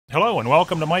Hello and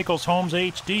welcome to Michael's Homes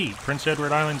HD, Prince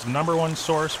Edward Island's #1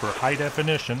 source for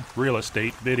high-definition real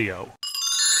estate video.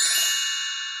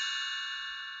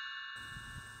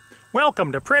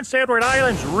 Welcome to Prince Edward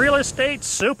Island's Real Estate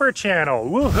Super Channel.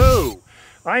 Woohoo!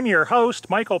 I'm your host,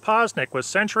 Michael Poczynek with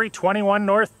Century 21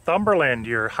 Northumberland,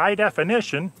 your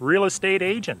high-definition real estate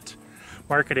agent,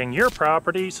 marketing your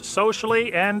properties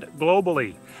socially and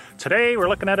globally. Today we're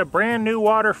looking at a brand new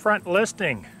waterfront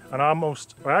listing on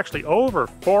over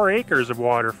 4 acres of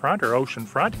waterfront or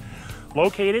oceanfront,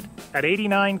 located at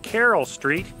 89 Carrol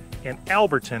Street in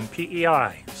Alberton,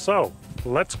 PEI. So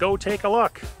let's go take a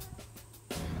look.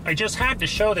 I just had to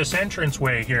show this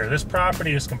entranceway here. This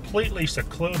property is completely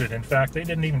secluded. In fact, they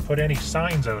didn't even put any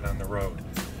signs out on the road.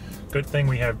 Good thing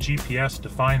we have GPS to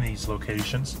find these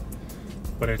locations.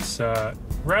 But it's a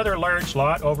rather large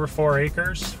lot, over 4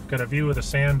 acres. Got a view of the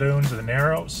sand dunes of the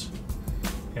Narrows.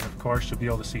 And of course, you'll be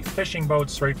able to see fishing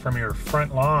boats right from your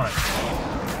front lawn.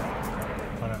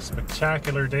 On a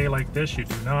spectacular day like this, you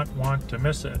do not want to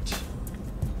miss it.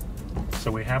 So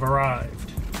we have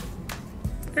arrived.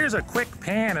 Here's a quick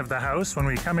pan of the house. When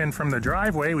we come in from the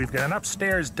driveway, we've got an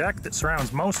upstairs deck that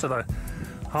surrounds most of the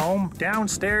home.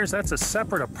 Downstairs, that's a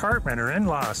separate apartment or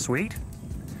in-law suite.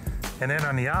 And then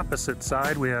on the opposite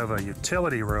side, we have a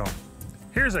utility room.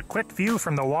 Here's a quick view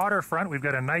from the waterfront. We've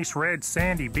got a nice red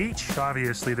sandy beach.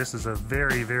 Obviously, this is a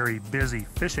very, very busy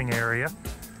fishing area.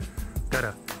 Got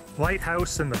a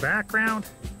lighthouse in the background,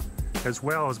 as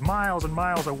well as miles and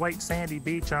miles of white sandy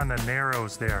beach on the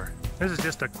Narrows there. This is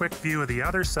just a quick view of the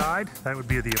other side. That would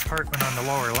be the apartment on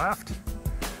the lower left.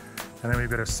 And then we've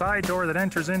got a side door that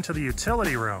enters into the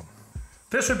utility room.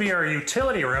 This would be our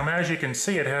utility room. As you can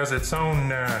see, it has its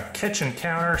own kitchen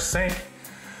counter, sink,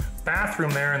 bathroom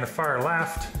there in the far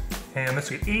left, and this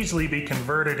could easily be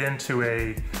converted into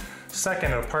a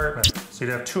second apartment. So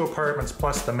you'd have 2 apartments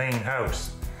plus the main house.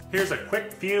 Here's a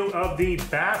quick view of the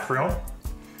bathroom,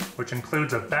 which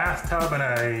includes a bathtub and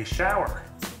a shower.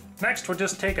 Next, we'll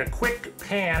just take a quick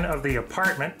pan of the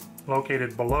apartment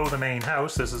located below the main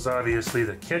house. This is obviously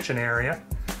the kitchen area.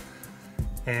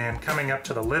 And coming up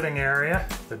to the living area,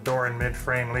 the door in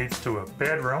mid-frame leads to a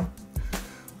bedroom.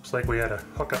 Looks like we had a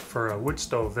hookup for a wood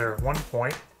stove there at one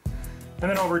point. And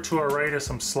then over to our right is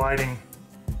some sliding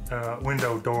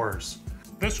window doors.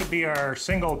 This would be our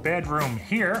single bedroom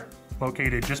here,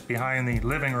 located just behind the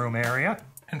living room area.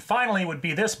 And finally would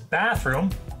be this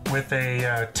bathroom with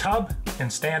a tub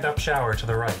and stand-up shower to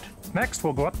the right. Next,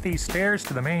 we'll go up these stairs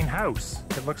to the main house.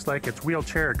 It looks like it's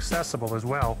wheelchair accessible as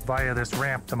well via this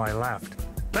ramp to my left.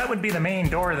 That would be the main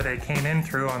door that I came in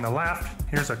through on the left.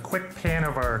 Here's a quick pan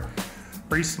of our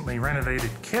recently renovated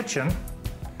kitchen.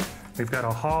 We've got a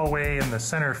hallway in the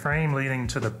center frame leading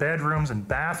to the bedrooms and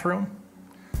bathroom.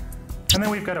 And then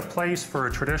we've got a place for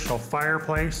a traditional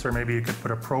fireplace, or maybe you could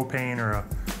put a propane or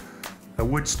a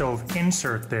wood stove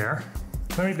insert there.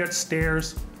 Then we've got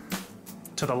stairs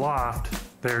to the loft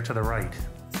there to the right.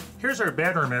 Here's our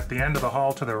bedroom at the end of the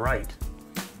hall to the right.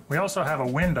 We also have a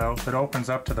window that opens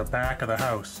up to the back of the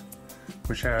house,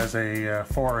 which has a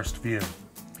forest view.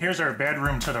 Here's our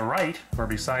bedroom to the right, or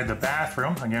beside the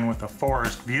bathroom, again with the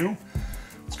forest view.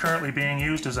 It's currently being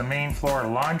used as a main floor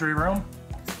laundry room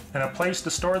and a place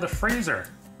to store the freezer.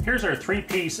 Here's our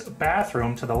 3-piece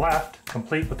bathroom to the left,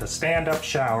 complete with a stand-up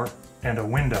shower and a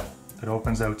window that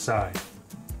opens outside.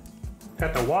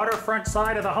 At the waterfront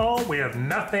side of the home, we have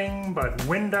nothing but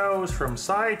windows from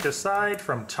side to side,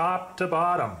 from top to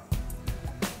bottom.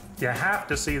 You have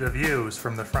to see the views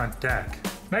from the front deck.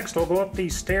 Next, we'll go up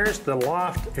these stairs to the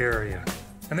loft area.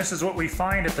 And this is what we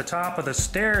find at the top of the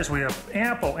stairs. We have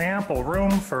ample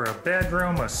room for a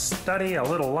bedroom, a study, a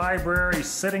little library,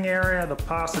 sitting area. The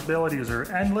possibilities are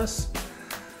endless.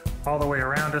 All the way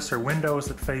around us are windows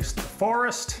that face the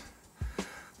forest.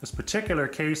 This particular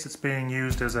case, it's being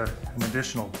used as an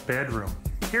additional bedroom.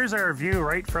 Here's our view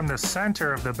right from the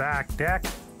center of the back deck.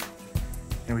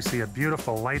 And we see a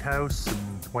beautiful lighthouse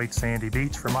and white sandy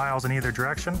beach for miles in either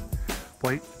direction.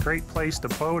 Great place to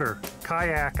boat or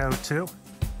kayak out to.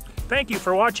 Thank you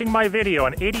for watching my video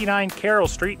on 89 Carrol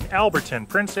Street in Alberton,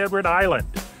 Prince Edward Island.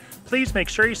 Please make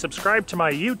sure you subscribe to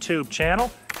my YouTube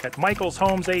channel at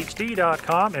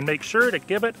michaelshomeshd.com and make sure to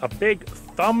give it a big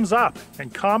thumbs up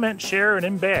and comment, share, and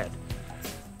embed.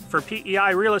 For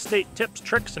PEI real estate tips,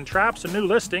 tricks, and traps and new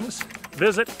listings,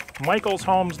 visit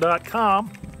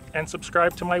michaelshomes.com and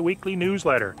subscribe to my weekly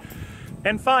newsletter.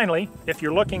 And finally, if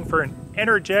you're looking for an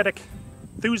energetic,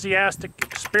 enthusiastic,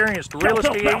 experienced real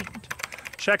estate agent,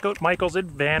 check out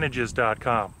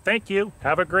michaelsadvantages.com. Thank you,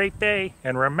 have a great day,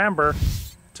 and remember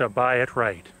to buy it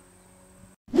right.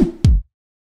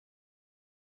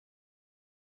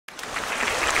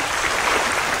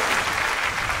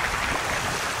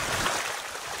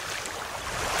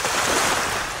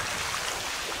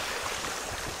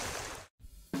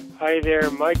 Hi there,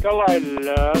 Michael. I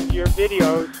love your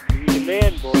videos. We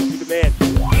demand, boys, we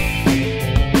demand.